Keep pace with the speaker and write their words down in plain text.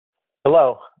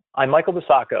Hello, I'm Michael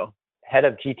Bosacco, head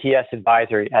of GTS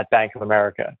Advisory at Bank of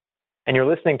America, and you're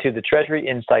listening to the Treasury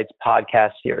Insights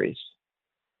podcast series.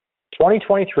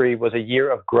 2023 was a year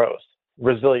of growth,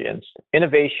 resilience,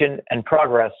 innovation, and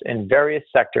progress in various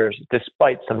sectors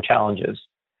despite some challenges.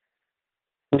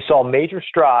 We saw major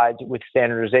strides with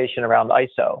standardization around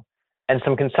ISO and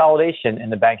some consolidation in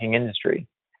the banking industry.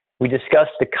 We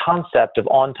discussed the concept of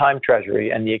on-time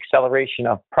treasury and the acceleration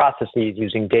of processes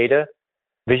using data,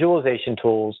 visualization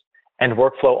tools, and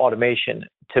workflow automation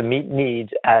to meet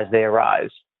needs as they arise.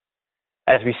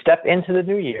 As we step into the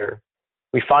new year,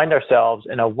 we find ourselves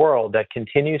in a world that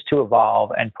continues to evolve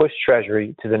and push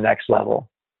Treasury to the next level.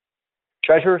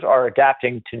 Treasurers are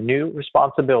adapting to new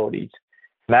responsibilities.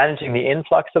 Managing the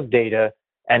influx of data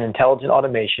and intelligent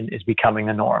automation is becoming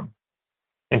the norm.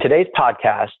 In today's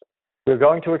podcast, we're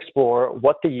going to explore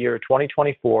what the year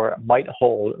 2024 might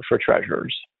hold for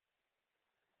treasurers.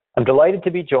 I'm delighted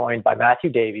to be joined by Matthew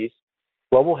Davies,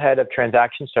 Global Head of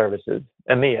Transaction Services,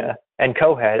 EMEA, and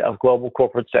Co-Head of Global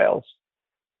Corporate Sales.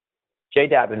 Jay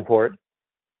Davenport,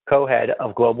 Co-Head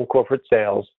of Global Corporate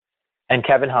Sales, and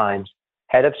Kevin Heins,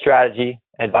 Head of Strategy,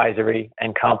 Advisory,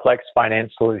 and Complex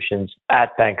Finance Solutions at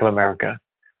Bank of America.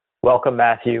 Welcome,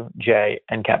 Matthew, Jay,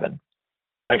 and Kevin.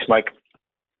 Thanks, Mike.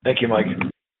 Thank you, Mike.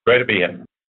 Great to be here.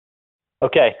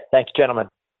 Okay, thanks, gentlemen.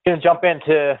 I'm going to jump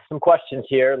into some questions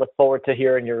here. Look forward to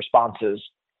hearing your responses.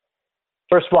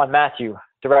 First one, Matthew,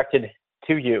 directed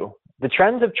to you. The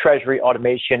trends of treasury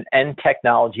automation and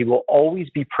technology will always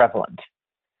be prevalent.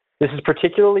 This is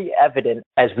particularly evident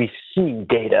as we see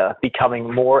data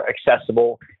becoming more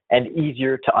accessible and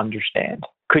easier to understand.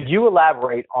 Could you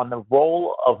elaborate on the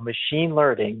role of machine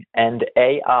learning and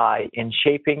AI in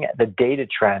shaping the data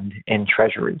trend in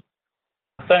treasury?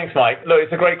 Thanks, Mike. Look,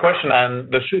 it's a great question,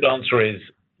 and the short answer is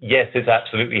yes, it's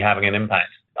absolutely having an impact.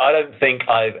 I don't think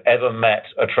I've ever met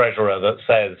a treasurer that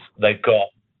says they've got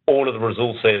all of the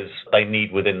resources they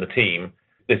need within the team.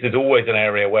 This is always an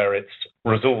area where it's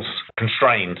resource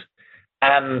constrained.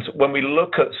 And when we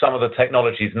look at some of the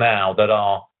technologies now that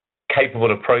are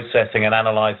capable of processing and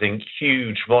analyzing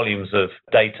huge volumes of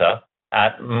data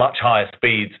at much higher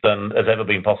speeds than has ever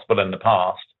been possible in the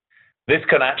past, this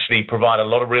can actually provide a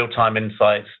lot of real-time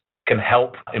insights, can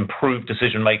help improve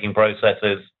decision-making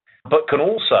processes, but can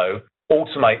also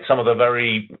automate some of the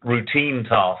very routine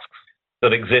tasks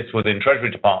that exist within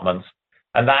treasury departments.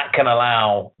 And that can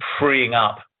allow freeing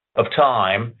up of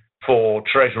time for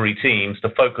treasury teams to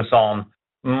focus on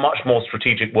much more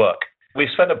strategic work. We've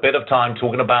spent a bit of time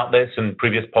talking about this in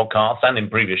previous podcasts and in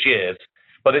previous years,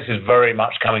 but this is very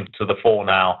much coming to the fore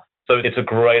now. So it's a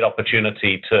great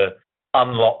opportunity to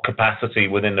unlock capacity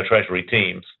within the treasury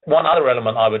teams. One other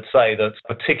element I would say that's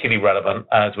particularly relevant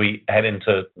as we head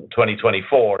into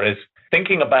 2024 is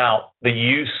thinking about the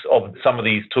use of some of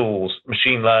these tools,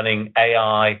 machine learning,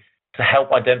 AI, to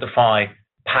help identify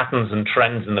patterns and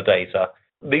trends in the data.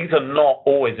 These are not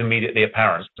always immediately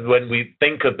apparent. When we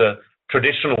think of the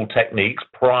traditional techniques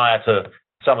prior to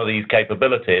some of these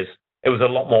capabilities, it was a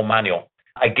lot more manual.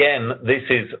 Again, this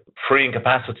is freeing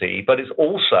capacity, but it's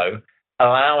also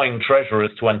allowing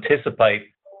treasurers to anticipate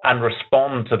and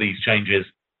respond to these changes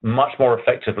much more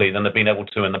effectively than they've been able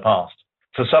to in the past.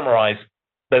 To summarize,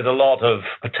 there's a lot of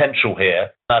potential here.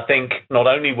 I think not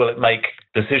only will it make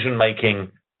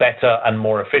decision-making better and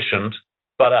more efficient,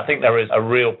 but I think there is a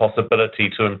real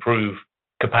possibility to improve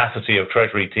capacity of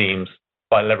treasury teams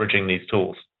by leveraging these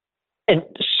tools. And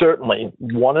certainly,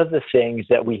 one of the things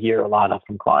that we hear a lot of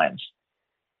from clients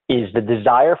is the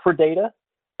desire for data,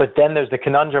 but then there's the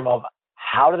conundrum of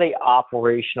how do they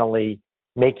operationally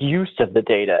make use of the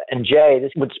data? And Jay,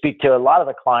 this would speak to a lot of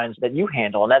the clients that you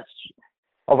handle, and that's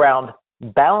around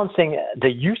balancing the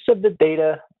use of the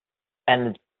data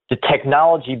and the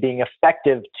technology being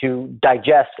effective to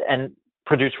digest and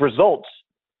produce results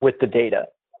with the data.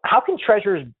 How can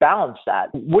treasurers balance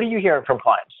that? What are you hearing from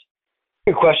clients?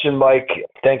 Good question, Mike.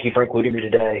 Thank you for including me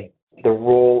today. The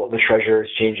role of the treasurer is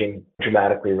changing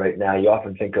dramatically right now. You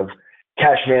often think of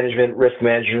cash management, risk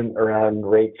management around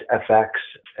rates, FX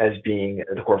as being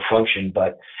the core function,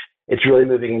 but it's really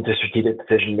moving into strategic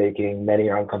decision-making. Many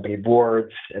are on company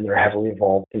boards, and they're heavily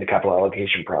involved in the capital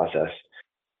allocation process.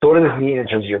 So what does this mean in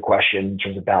terms of your question, in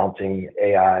terms of balancing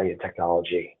AI and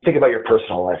technology? Think about your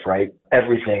personal life, right?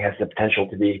 Everything has the potential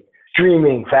to be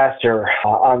streaming faster,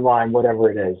 online, whatever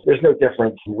it is. There's no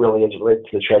difference really as it relates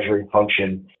to the treasury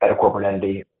function at a corporate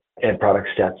entity, and product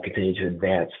sets continue to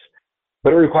advance.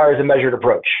 But it requires a measured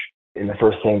approach. And the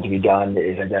first thing to be done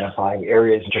is identifying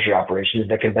areas in treasury operations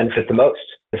that can benefit the most.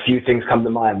 A few things come to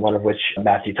mind, one of which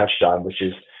Matthew touched on, which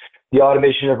is The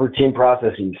automation of routine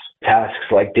processes, tasks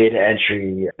like data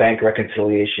entry, bank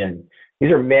reconciliation.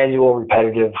 These are manual,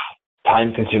 repetitive,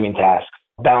 time-consuming tasks.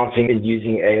 Balancing and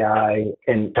using AI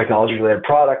and technology-related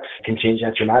products can change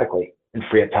that dramatically and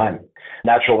free up time.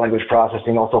 Natural language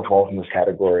processing also falls in this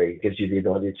category. It gives you the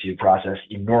ability to process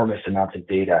enormous amounts of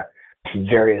data from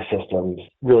various systems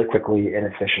really quickly and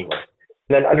efficiently.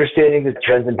 And then understanding the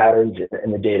trends and patterns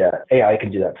in the data, AI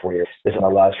can do that for you. This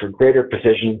allows for greater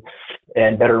precision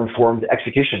and better informed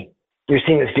execution. You're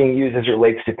seeing this being used as it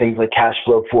relates to things like cash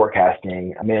flow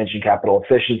forecasting, managing capital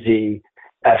efficiency,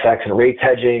 FX and rates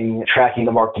hedging, tracking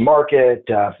the mark-to-market,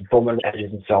 fulfillment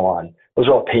hedges, and so on. Those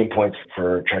are all pain points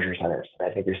for treasury centers. I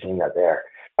think you're seeing that there.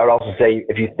 I would also say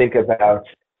if you think about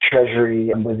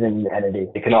treasury within an entity,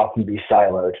 it can often be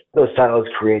siloed. Those silos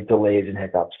create delays and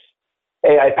hiccups.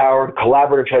 AI-powered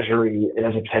collaborative treasury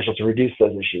has the potential to reduce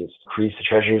those issues, increase the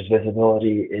treasury's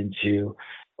visibility into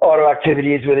auto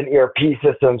activities within ERP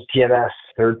systems, TMS,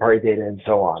 third-party data, and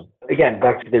so on. Again,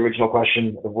 back to the original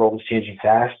question, the world is changing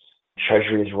fast.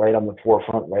 Treasury is right on the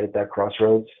forefront, right at that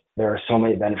crossroads. There are so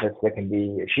many benefits that can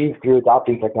be achieved through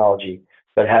adopting technology,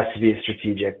 but it has to be a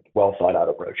strategic, well thought out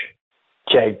approach.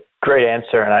 Jay, great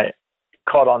answer. And I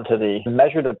caught on to the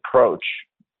measured approach.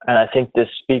 And I think this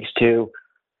speaks to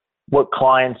what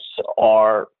clients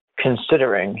are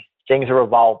considering. Things are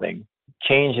evolving.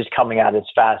 Change is coming at us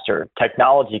faster.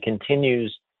 Technology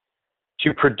continues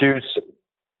to produce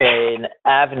an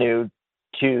avenue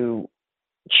to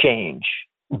change.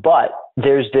 But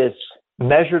there's this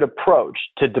measured approach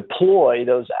to deploy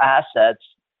those assets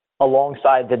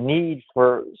alongside the need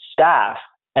for staff,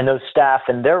 and those staff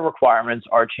and their requirements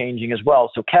are changing as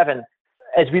well. So Kevin,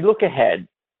 as we look ahead,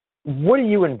 what do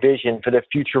you envision for the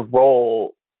future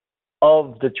role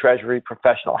of the treasury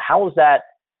professional? How is that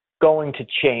going to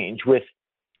change with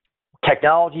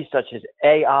technology such as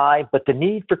AI, but the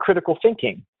need for critical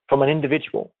thinking from an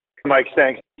individual? Mike,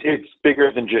 thanks. It's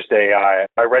bigger than just AI.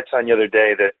 I read something the other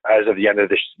day that as of the end of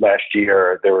this last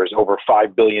year, there was over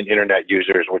 5 billion internet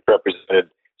users, which represented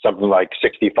something like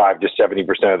 65 to 70%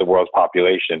 of the world's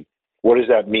population. What does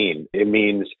that mean? It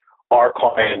means our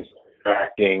clients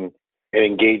interacting and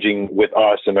engaging with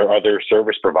us and their other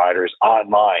service providers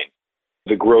online.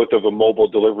 The growth of a mobile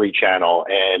delivery channel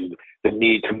and the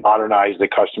need to modernize the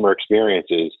customer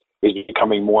experiences is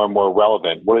becoming more and more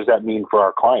relevant. What does that mean for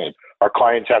our clients? Our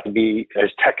clients have to be as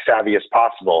tech savvy as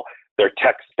possible. Their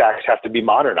tech stacks have to be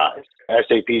modernized.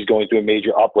 SAP is going through a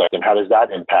major uplift, and how does that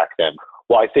impact them?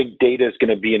 Well, I think data is going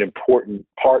to be an important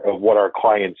part of what our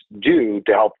clients do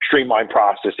to help streamline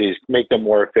processes, make them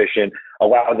more efficient,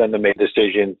 allow them to make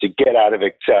decisions, to get out of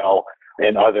Excel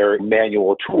and other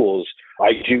manual tools.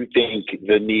 I do think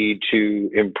the need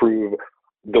to improve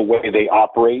the way they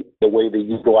operate, the way they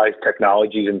utilize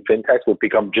technologies and fintechs will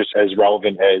become just as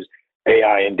relevant as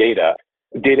AI and data.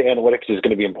 Data analytics is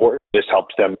going to be important. This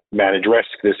helps them manage risk.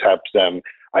 This helps them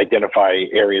identify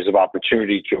areas of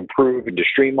opportunity to improve and to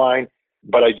streamline.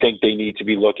 But I think they need to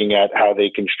be looking at how they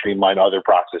can streamline other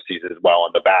processes as well on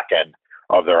the back end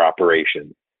of their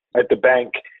operation. At the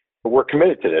bank, we're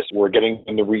committed to this. We're getting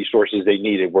them the resources they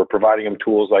needed. We're providing them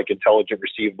tools like intelligent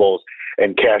receivables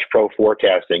and cash flow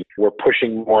forecasting. We're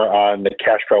pushing more on the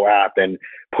cash flow app and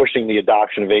pushing the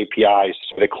adoption of APIs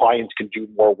so the clients can do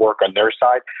more work on their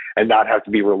side and not have to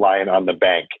be reliant on the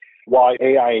bank. While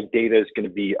AI and data is going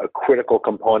to be a critical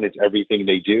component to everything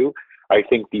they do, I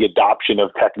think the adoption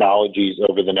of technologies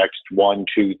over the next 1,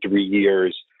 2, 3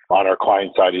 years on our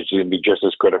client side is going to be just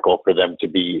as critical for them to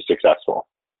be successful.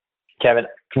 Kevin,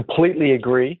 completely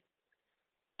agree.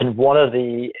 And one of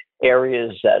the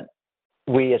areas that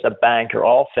we as a bank are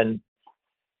often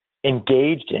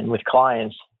engaged in with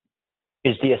clients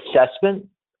is the assessment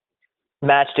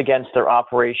matched against their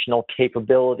operational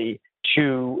capability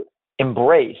to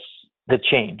embrace the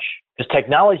change. Because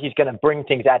technology is going to bring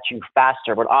things at you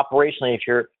faster, but operationally, if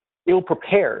you're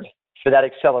ill-prepared for that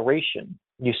acceleration,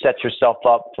 you set yourself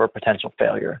up for a potential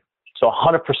failure. So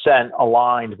 100%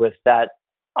 aligned with that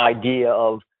idea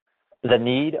of the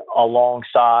need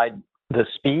alongside the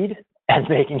speed and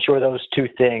making sure those two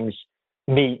things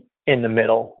meet in the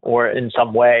middle or in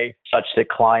some way such that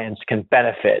clients can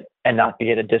benefit and not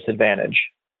be at a disadvantage.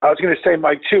 I was going to say,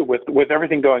 Mike, too, with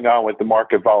everything going on with the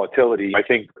market volatility, I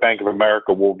think Bank of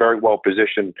America will very well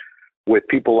position with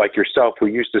people like yourself who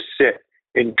used to sit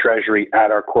in Treasury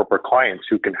at our corporate clients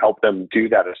who can help them do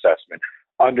that assessment,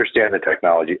 understand the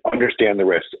technology, understand the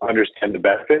risks, understand the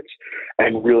benefits,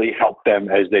 and really help them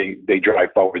as they drive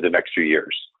forward the next few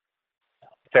years.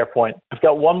 Fair point. I've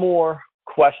got one more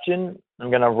question. I'm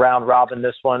going to round robin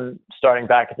this one, starting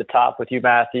back at the top with you,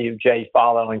 Matthew, Jay,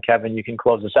 follow, and Kevin, you can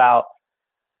close us out.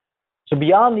 So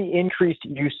beyond the increased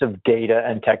use of data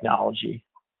and technology,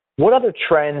 what other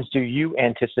trends do you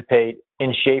anticipate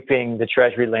in shaping the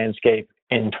Treasury landscape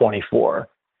in 24?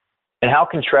 And how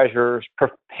can treasurers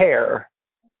prepare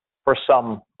for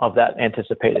some of that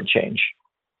anticipated change?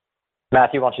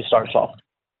 Matthew, why don't you start us off?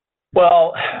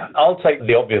 Well, I'll take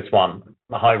the obvious one,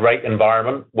 the high rate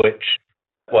environment, which,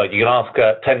 well, you can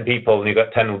ask 10 people and you've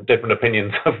got 10 different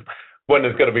opinions of when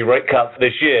there's going to be rate cuts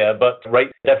this year, but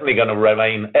rates are definitely going to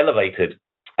remain elevated.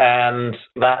 And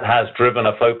that has driven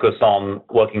a focus on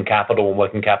working capital and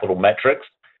working capital metrics.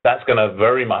 That's going to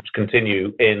very much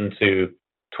continue into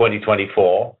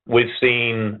 2024. We've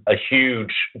seen a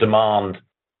huge demand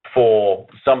for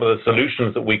some of the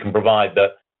solutions that we can provide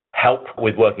that help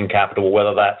with working capital,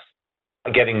 whether that's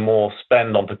getting more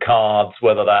spend onto cards,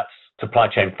 whether that's supply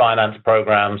chain finance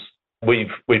programs.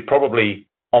 We've probably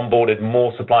onboarded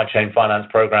more supply chain finance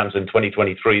programs in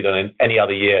 2023 than in any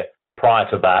other year prior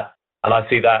to that. And I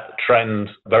see that trend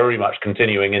very much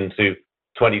continuing into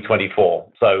 2024.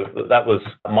 So that was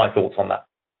my thoughts on that.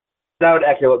 I would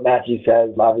echo what Matthew says.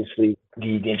 Obviously,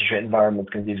 the interest rate environment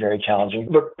is going to be very challenging.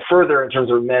 But further, in terms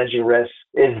of managing risk,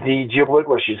 is the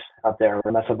geopolitical issues out there.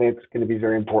 And that's something that's going to be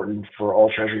very important for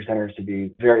all treasury centers to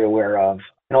be very aware of.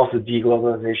 And also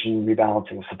deglobalization,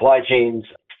 rebalancing of supply chains,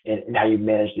 and how you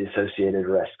manage the associated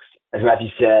risks. As Matthew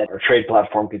said, our trade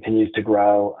platform continues to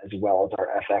grow, as well as our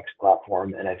FX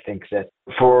platform. And I think that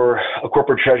for a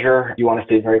corporate treasurer, you want to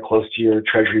stay very close to your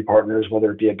treasury partners,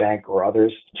 whether it be a bank or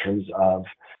others, in terms of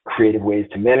creative ways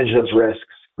to manage those risks,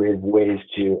 creative ways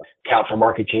to account for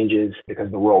market changes,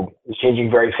 because the world is changing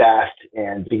very fast.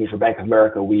 And speaking for Bank of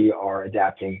America, we are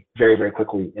adapting very, very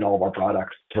quickly in all of our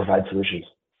products to provide solutions.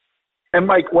 And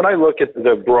Mike, when I look at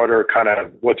the broader kind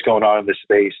of what's going on in the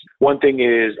space, one thing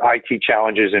is IT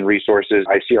challenges and resources.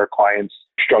 I see our clients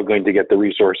struggling to get the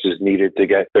resources needed to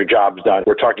get their jobs done.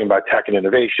 We're talking about tech and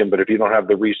innovation, but if you don't have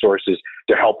the resources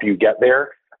to help you get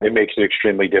there, it makes it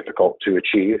extremely difficult to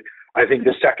achieve. I think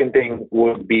the second thing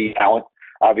would be talent.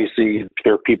 Obviously,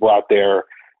 there are people out there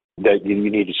that you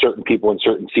need certain people in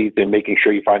certain seats, and making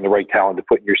sure you find the right talent to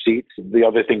put in your seats. The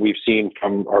other thing we've seen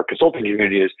from our consulting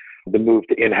community is the move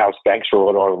to in-house banks for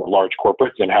a lot of large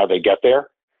corporates and how they get there,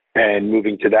 and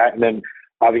moving to that. And then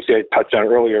obviously I touched on it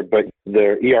earlier, but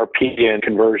the ERP and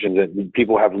conversions, and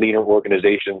people have leaner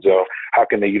organizations. So how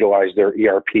can they utilize their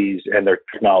ERPs and their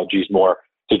technologies more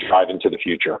to drive into the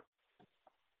future?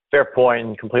 Fair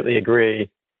point, completely agree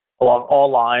along all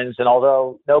lines. And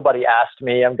although nobody asked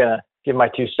me, I'm going to give my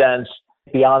 2 cents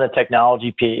beyond the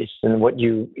technology piece and what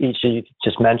you each of you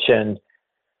just mentioned.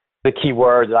 The key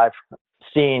word that I've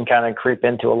seen kind of creep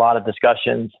into a lot of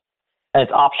discussions, and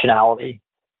it's optionality.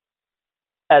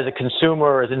 As a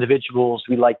consumer, as individuals,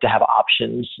 we like to have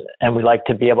options, and we like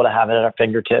to be able to have it at our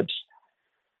fingertips.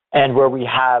 And where we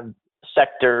have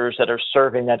sectors that are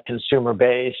serving that consumer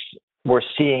base, we're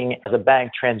seeing as a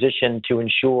bank transition to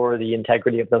ensure the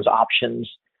integrity of those options.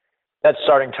 That's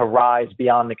starting to rise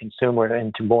beyond the consumer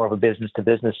into more of a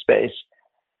business-to-business space.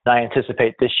 And I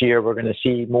anticipate this year we're going to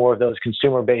see more of those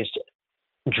consumer-based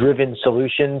driven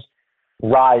solutions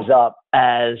rise up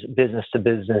as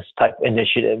business-to-business type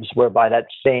initiatives, whereby that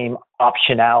same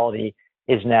optionality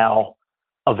is now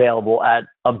available at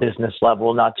a business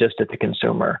level, not just at the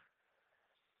consumer.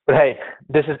 But hey,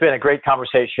 this has been a great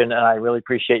conversation, and I really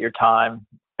appreciate your time.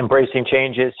 Embracing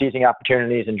changes, seizing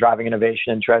opportunities, and driving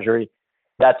innovation in Treasury.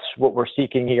 That's what we're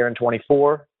seeking here in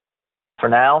 24. For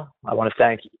now, I want to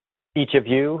thank each of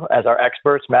you as our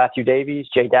experts, Matthew Davies,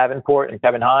 Jay Davenport, and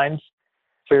Kevin Heins,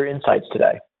 for your insights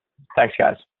today. Thanks,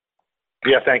 guys.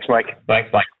 Yeah, thanks, Mike. Thanks,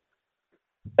 Mike.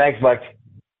 Thanks, Mike.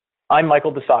 I'm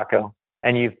Michael Bosacco,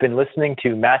 and you've been listening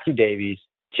to Matthew Davies,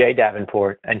 Jay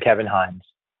Davenport, and Kevin Heins.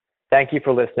 Thank you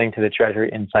for listening to the Treasury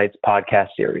Insights podcast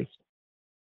series.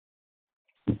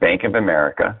 Bank of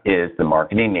America is the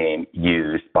marketing name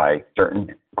used by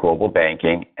certain global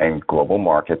banking and global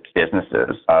markets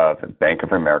businesses of Bank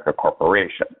of America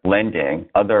Corporation. Lending,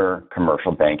 other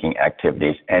commercial banking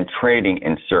activities, and trading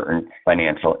in certain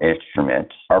financial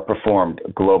instruments are performed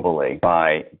globally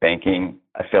by banking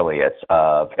affiliates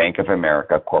of Bank of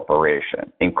America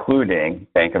Corporation, including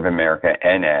Bank of America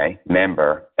N.A.,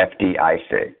 member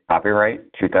FDIC. Copyright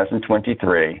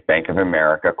 2023, Bank of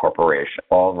America Corporation.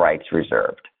 All rights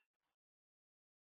reserved.